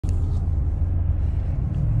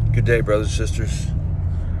Good day, brothers and sisters.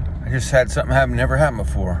 I just had something happen, never happened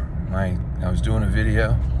before. I was doing a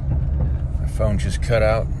video. My phone just cut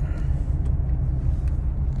out.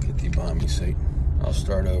 Get thee behind me, Satan. I'll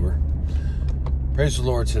start over. Praise the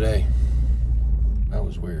Lord today. That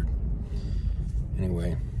was weird.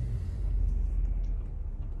 Anyway.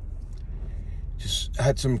 Just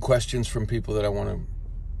had some questions from people that I want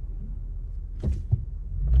to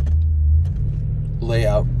lay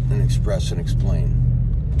out and express and explain.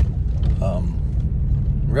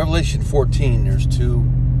 In Revelation 14, there's two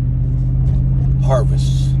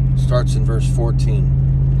harvests. It starts in verse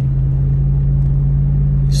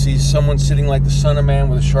 14. You see someone sitting like the Son of Man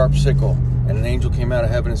with a sharp sickle, and an angel came out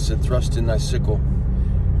of heaven and said, "Thrust in thy sickle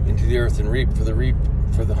into the earth and reap, for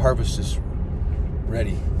the harvest is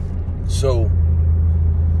ready." So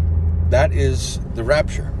that is the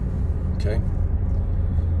rapture. Okay.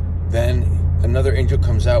 Then another angel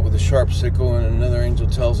comes out with a sharp sickle, and another angel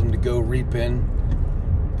tells him to go reap in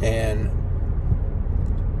and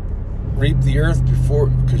reap the earth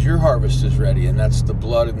because your harvest is ready, and that's the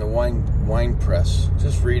blood in the wine press.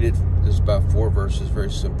 Just read it. There's about 4 verses, very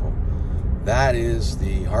simple. That is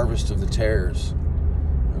the harvest of the tares.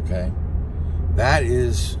 Okay, that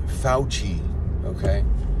is Fauci. Okay,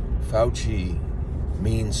 Fauci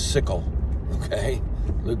means sickle. Okay,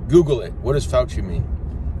 look, Google it. What does Fauci mean?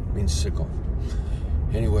 It means sickle.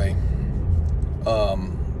 Anyway,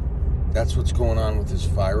 that's what's going on with this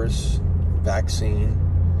virus, vaccine,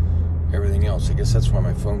 everything else. I guess that's why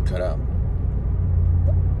my phone cut out.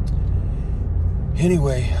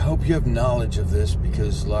 Anyway, I hope you have knowledge of this,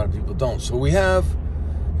 because a lot of people don't. So we have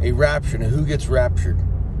a rapture. And who gets raptured?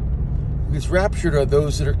 Who gets raptured are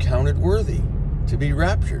those that are counted worthy to be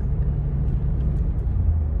raptured.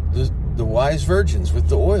 The wise virgins with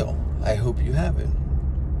the oil. I hope you have it.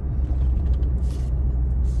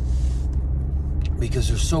 Because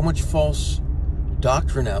there's so much false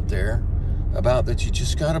doctrine out there about that you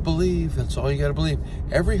just got to believe. That's all you got to believe.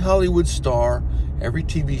 Every Hollywood star, every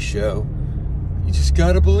TV show, you just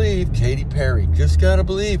got to believe. Katy Perry, just got to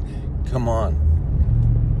believe. Come on.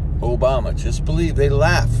 Obama, just believe. They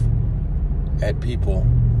laugh at people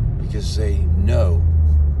because they know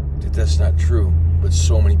that that's not true. But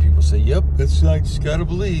so many people say, yep, that's I just got to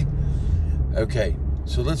believe. Okay,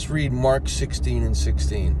 so let's read Mark 16 and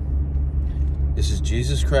 16. This is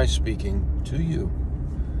Jesus Christ speaking to you.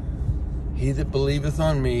 He that believeth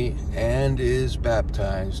on me and is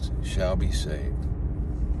baptized shall be saved.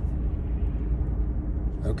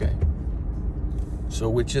 Okay. So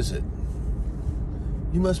which is it?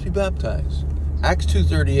 You must be baptized. Acts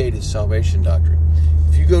 2:38 is salvation doctrine.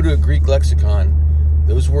 If you go to a Greek lexicon,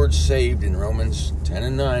 those words saved in Romans 10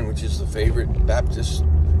 and 9, which is the favorite Baptist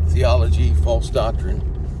theology, false doctrine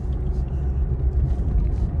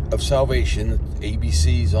of salvation,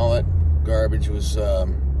 ABCs, all that garbage was,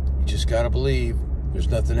 you just got to believe. There's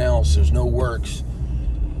nothing else. There's no works.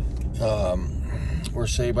 We're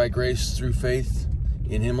saved by grace through faith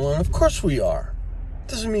in Him alone. Of course we are.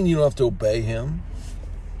 Doesn't mean you don't have to obey Him.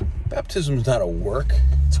 Baptism is not a work.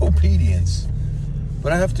 It's obedience.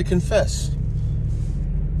 But I have to confess.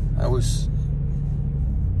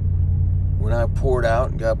 When I poured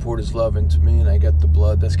out and God poured His love into me and I got the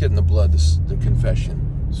blood, that's getting the blood, the confession.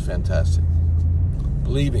 It's fantastic.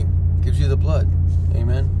 Believing gives you the blood.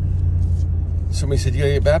 Amen. Somebody said, you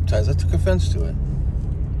gotta get baptized. I took offense to it.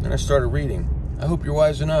 Then I started reading. I hope you're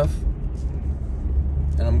wise enough,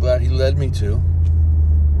 and I'm glad He led me to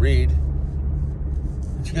read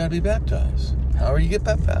that you gotta be baptized. How do you get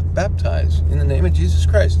baptized? In the name of Jesus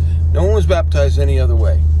Christ. No one was baptized any other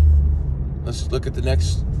way. Let's look at the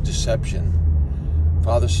next deception.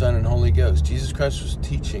 Father, Son, and Holy Ghost. Jesus Christ was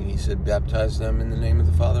teaching. He said, baptize them in the name of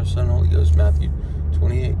the Father, Son, and Holy Ghost. Matthew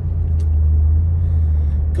 28.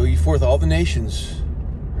 Go ye forth all the nations.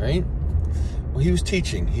 Right? Well, He was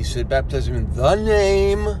teaching. He said, baptize them in the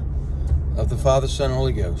name of the Father, Son, and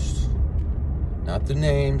Holy Ghost. Not the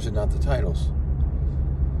names and not the titles.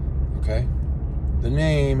 Okay? The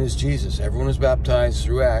name is Jesus. Everyone is baptized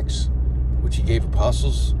through Acts, which He gave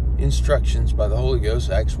apostles instructions by the Holy Ghost,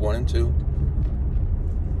 Acts 1 and 2.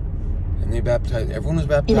 And they baptized, everyone was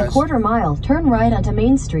baptized. In a quarter mile, turn right onto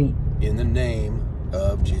Main Street. In the name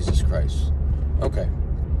of Jesus Christ. Okay.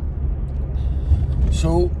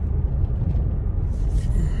 So,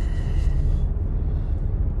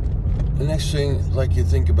 the next thing I'd like you to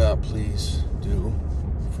think about, please do,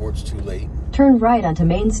 before it's too late. Turn right onto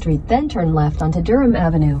Main Street, then turn left onto Durham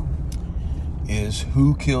Avenue. Is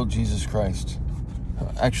who killed Jesus Christ?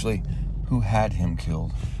 Actually, who had Him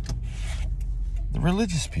killed? The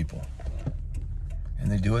religious people.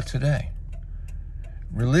 And they do it today.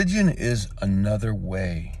 Religion is another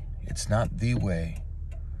way It's not the way.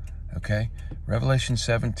 Okay? Revelation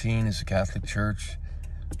 17 is the Catholic Church,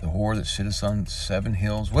 the whore that sitteth on 7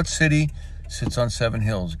 hills. What city sits on 7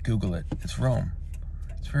 hills? Google it. It's Rome.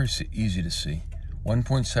 It's very easy to see.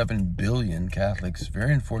 1.7 billion Catholics,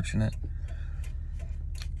 very unfortunate,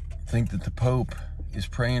 think that the Pope is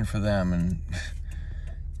praying for them, and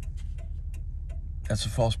that's a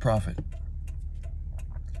false prophet.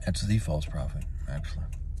 That's the false prophet, actually.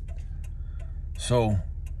 So,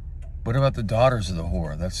 what about the daughters of the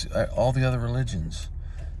whore? That's all the other religions.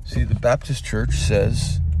 See, the Baptist Church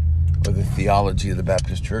says, or the theology of the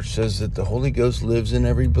Baptist Church says, that the Holy Ghost lives in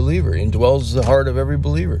every believer, indwells the heart of every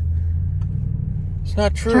believer. It's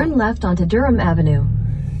not true. Turn left onto Durham Avenue.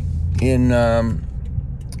 In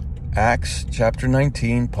Acts chapter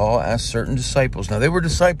 19, Paul asked certain disciples. Now, they were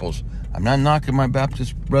disciples. I'm not knocking my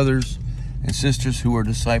Baptist brothers and sisters who are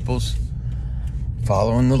disciples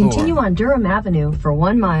following the Lord. Continue on Durham Avenue for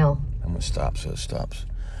 1 mile. I'm going to stop so it stops.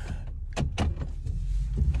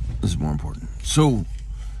 This is more important. So,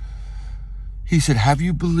 he said, have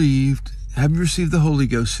you received the Holy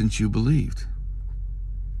Ghost since you believed?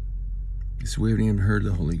 He said, we haven't even heard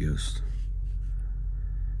the Holy Ghost.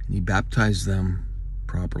 And he baptized them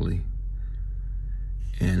properly.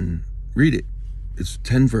 And read it. It's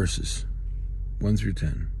 10 verses, 1 through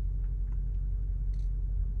 10.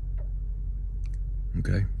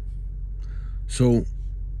 Okay? So,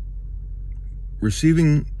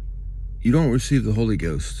 you don't receive the Holy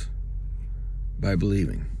Ghost by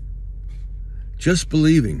believing. Just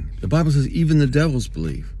believing. The Bible says even the devils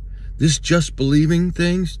believe. This just believing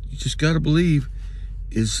things, you just got to believe,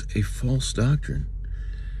 is a false doctrine.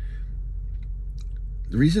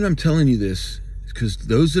 The reason I'm telling you this is because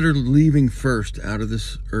those that are leaving first out of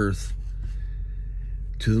this earth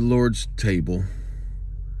to the Lord's table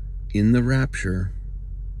in the rapture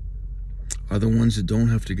are the ones that don't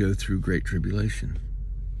have to go through great tribulation.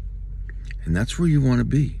 And that's where you want to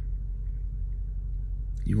be.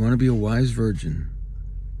 You want to be a wise virgin.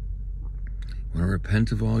 You want to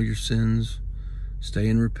repent of all your sins, stay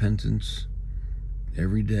in repentance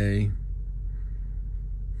every day.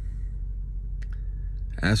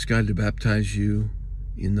 Ask God to baptize you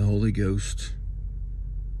in the Holy Ghost.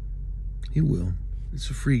 He will. It's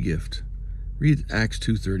a free gift. Read Acts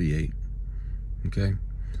 2:38. Okay?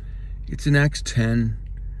 It's in Acts 10,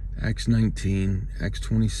 Acts 19, Acts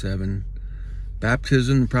 27.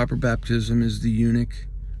 Baptism, the proper baptism, is the eunuch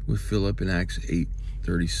with Philip in Acts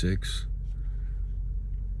 8:36.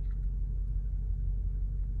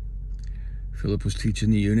 Philip was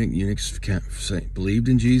teaching the eunuch. Eunuchs believed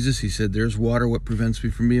in Jesus. He said, there's water. What prevents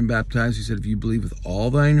me from being baptized? He said, if you believe with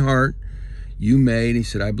all thine heart, you may. And he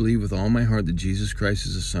said, I believe with all my heart that Jesus Christ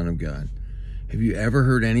is the Son of God. Have you ever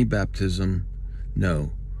heard any baptism?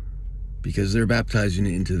 No. Because they're baptizing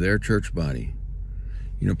it into their church body.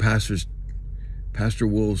 You know, Pastor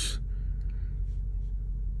Wolves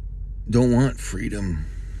don't want freedom.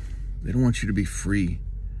 They don't want you to be free.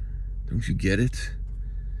 Don't you get it?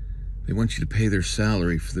 They want you to pay their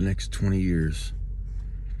salary for the next 20 years.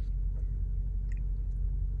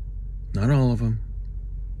 Not all of them.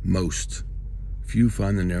 Most. Few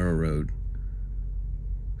find the narrow road.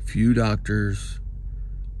 Few doctors.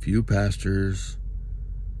 Few pastors.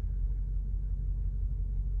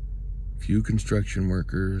 Few construction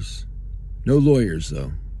workers. No lawyers,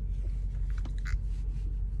 though.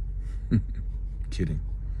 Kidding.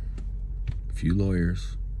 Few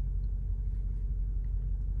lawyers.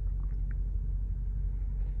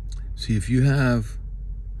 See, if you have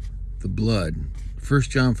the blood, 1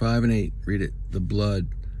 John 5:8, read it. The blood,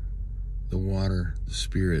 the water, the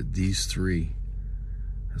Spirit, these three.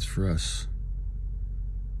 That's for us.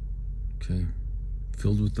 Okay?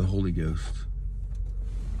 Filled with the Holy Ghost.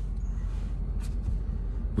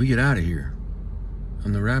 We get out of here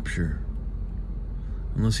on the rapture.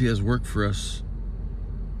 Unless he has work for us.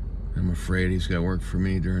 I'm afraid he's got work for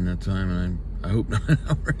me during that time, and I hope not.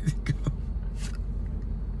 I'm ready to go.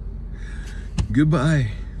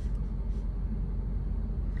 Goodbye.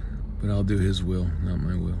 But I'll do his will, not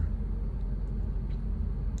my will.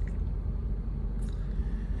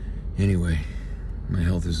 Anyway, my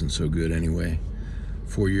health isn't so good anyway.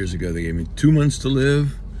 4 years ago, they gave me 2 months to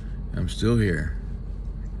live. I'm still here.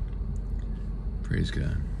 Praise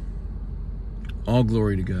God. All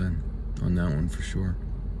glory to God on that one for sure.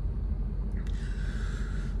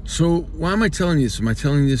 So why am I telling you this? Am I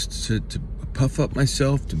telling you this to puff up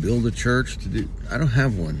myself, to build a church? I don't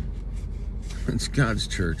have one. It's God's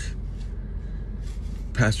church.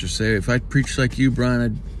 Pastors say, if I preach like you, Brian, I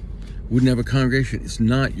wouldn't have a congregation. It's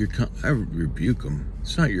not your I rebuke them.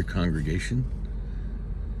 It's not your congregation.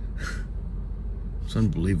 It's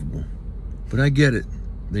unbelievable. But I get it.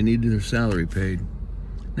 They need their salary paid.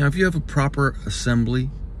 Now, if you have a proper assembly,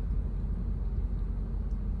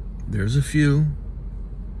 there's a few.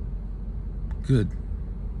 Good.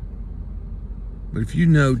 But if you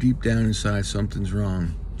know deep down inside something's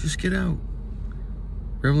wrong, just get out.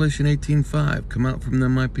 Revelation 18:5, come out from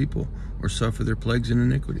them, my people, or suffer their plagues and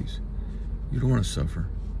iniquities. You don't want to suffer.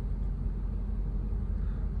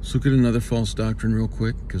 Let's look at another false doctrine real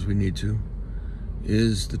quick, because we need to,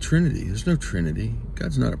 is the Trinity. There's no Trinity.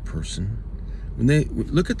 God's not a person. When they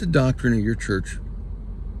look at the doctrine of your church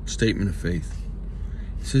statement of faith,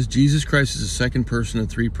 it says Jesus Christ is the second person of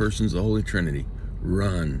three persons of the Holy Trinity.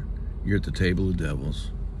 Run. You're at the table of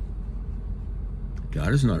devils.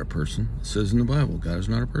 God is not a person. It says in the Bible, God is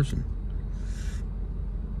not a person.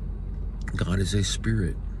 God is a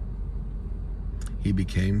spirit. He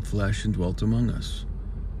became flesh and dwelt among us.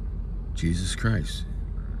 Jesus Christ.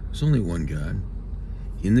 There's only one God.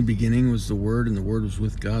 In the beginning was the Word, and the Word was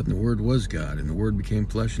with God, and the Word was God, and the Word became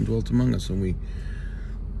flesh and dwelt among us, and we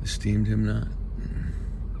esteemed him not.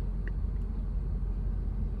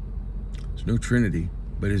 There's no Trinity,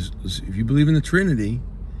 but if you believe in the Trinity,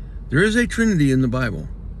 there is a Trinity in the Bible,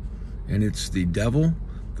 and it's the devil,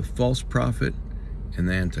 the false prophet, and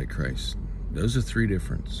the Antichrist. Those are three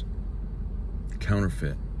difference.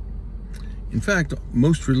 Counterfeit. In fact,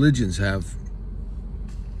 most religions have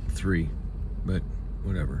three, but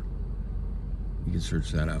whatever. You can search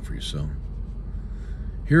that out for yourself.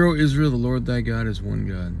 Hear, O Israel, the Lord thy God is one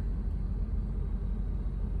God.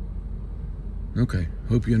 Okay,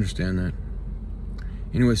 hope you understand that.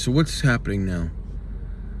 Anyway, so what's happening now?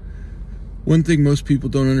 One thing most people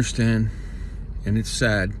don't understand, and it's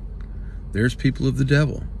sad, there's people of the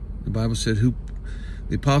devil. The Bible said,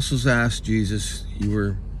 the apostles asked Jesus,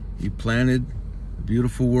 you planted a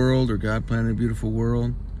beautiful world, or God planted a beautiful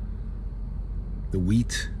world? The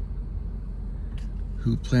wheat.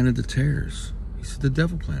 Who planted the tares? He said the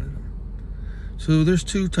devil planted them. So there's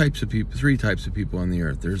three types of people on the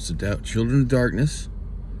earth. There's the children of darkness,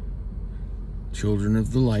 children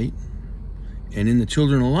of the light, and in the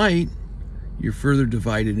children of light, you're further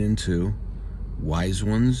divided into wise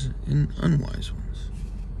ones and unwise ones.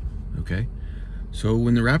 Okay? So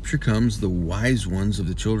when the rapture comes, the wise ones of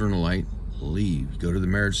the children of light leave, go to the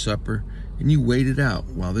marriage supper, and you wait it out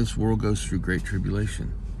while this world goes through great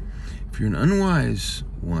tribulation. If you're an unwise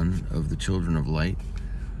one of the children of light,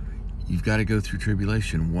 you've got to go through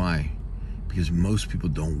tribulation. Why? Because most people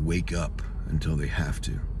don't wake up until they have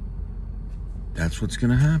to. That's what's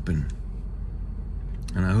going to happen.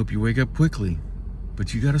 And I hope you wake up quickly,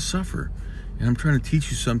 but you got to suffer. And I'm trying to teach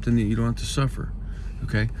you something that you don't have to suffer.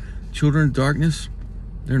 Okay? Children of darkness,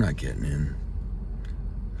 they're not getting in.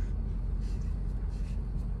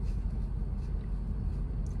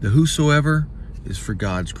 The whosoever is for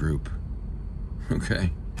God's group.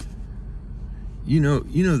 Okay? You know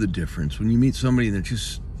the difference when you meet somebody that's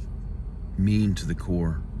just mean to the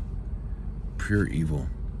core, pure evil.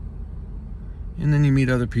 And then you meet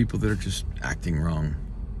other people that are just acting wrong.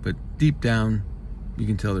 But deep down, you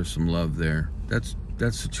can tell there's some love there. That's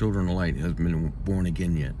the children of light who hasn't been born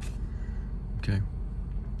again yet. Okay?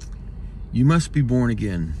 You must be born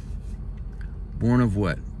again. Born of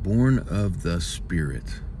what? Born of the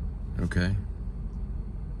Spirit. Okay?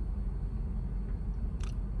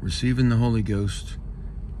 Receiving the Holy Ghost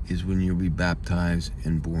is when you'll be baptized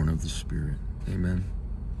and born of the Spirit. Amen?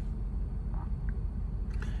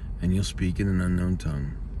 And you'll speak in an unknown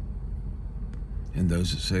tongue. And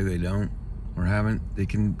those that say they don't or haven't, they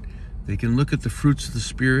can look at the fruits of the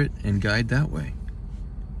Spirit and guide that way.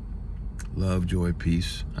 Love, joy,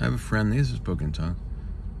 peace. I have a friend, he has a spoken tongue.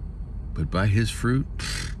 But by his fruit,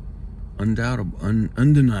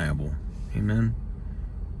 undeniable. Amen?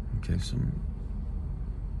 Okay,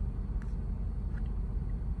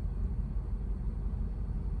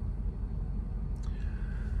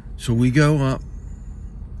 So we go up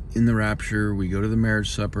in the rapture, we go to the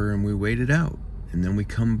marriage supper, and we wait it out. And then we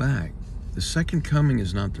come back. The second coming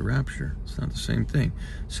is not the rapture. It's not the same thing.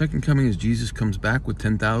 Second coming is Jesus comes back with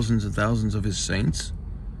 10,000s and thousands of his saints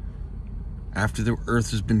after the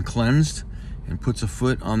earth has been cleansed, and puts a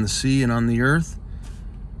foot on the sea and on the earth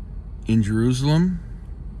in Jerusalem.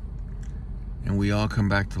 And we all come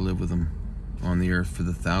back to live with him on the earth for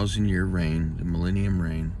the 1,000-year reign, the millennium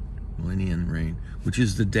reign, which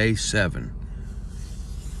is the day 7.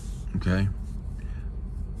 Okay?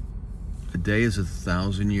 A day is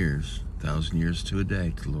 1,000 years. 1,000 years to a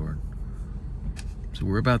day to the Lord. So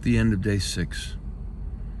we're about the end of day 6.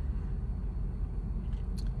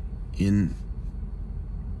 In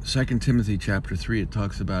 2 Timothy chapter 3, it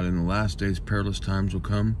talks about in the last days perilous times will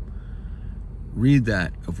come. read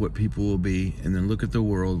that of what people will be, and then look at the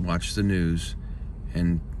world, watch the news,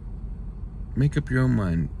 and make up your own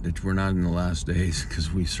mind that we're not in the last days,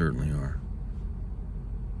 because we certainly are.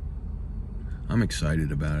 I'm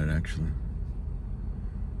excited about it, actually.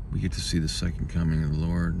 We get to see the second coming of the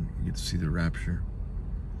Lord. We get to see the rapture.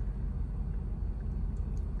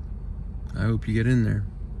 I hope you get in there.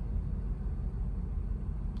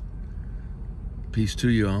 Peace to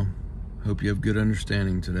you all. Hope you have good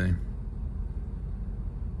understanding today.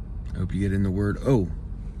 I hope you get in the Word. Oh,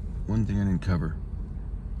 one thing I didn't cover.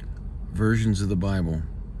 Versions of the Bible.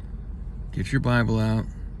 Get your Bible out.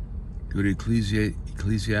 Go to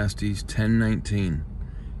Ecclesiastes 10:19.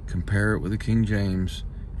 Compare it with the King James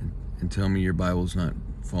and tell me your Bible's not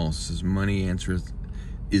false. It says money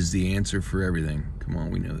is the answer for everything. Come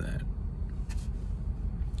on, we know that.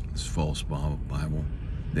 It's false Bible.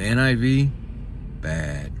 The NIV,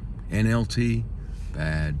 bad. NLT,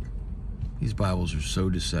 bad. These Bibles are so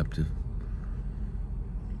deceptive.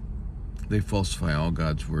 They falsify all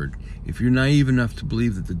God's word. If you're naive enough to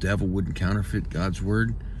believe that the devil wouldn't counterfeit God's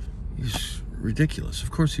word, he's ridiculous.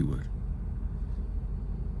 Of course he would.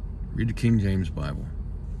 Read the King James Bible.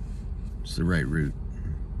 It's the right route.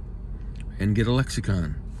 And get a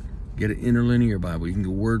lexicon. Get an interlinear Bible. You can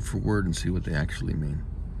go word for word and see what they actually mean.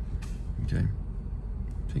 Okay?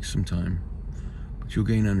 Takes some time. But you'll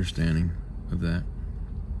gain understanding of that.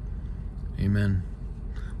 Amen.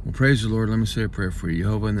 Well, praise the Lord. Let me say a prayer for you.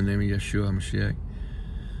 Jehovah, in the name of Yeshua HaMashiach,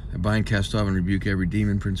 I bind, cast off, and rebuke every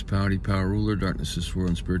demon, principality, power, ruler, darkness, this world,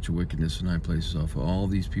 and spiritual wickedness in high places off of all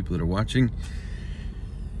these people that are watching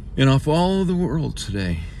and off all the world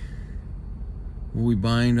today. What we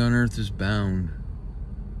bind on earth is bound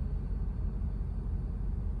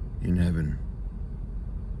in heaven.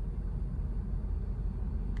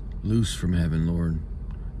 Loose from heaven, Lord,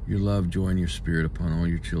 your love, joy, and your spirit upon all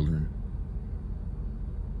your children.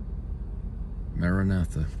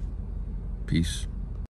 Maranatha. Peace.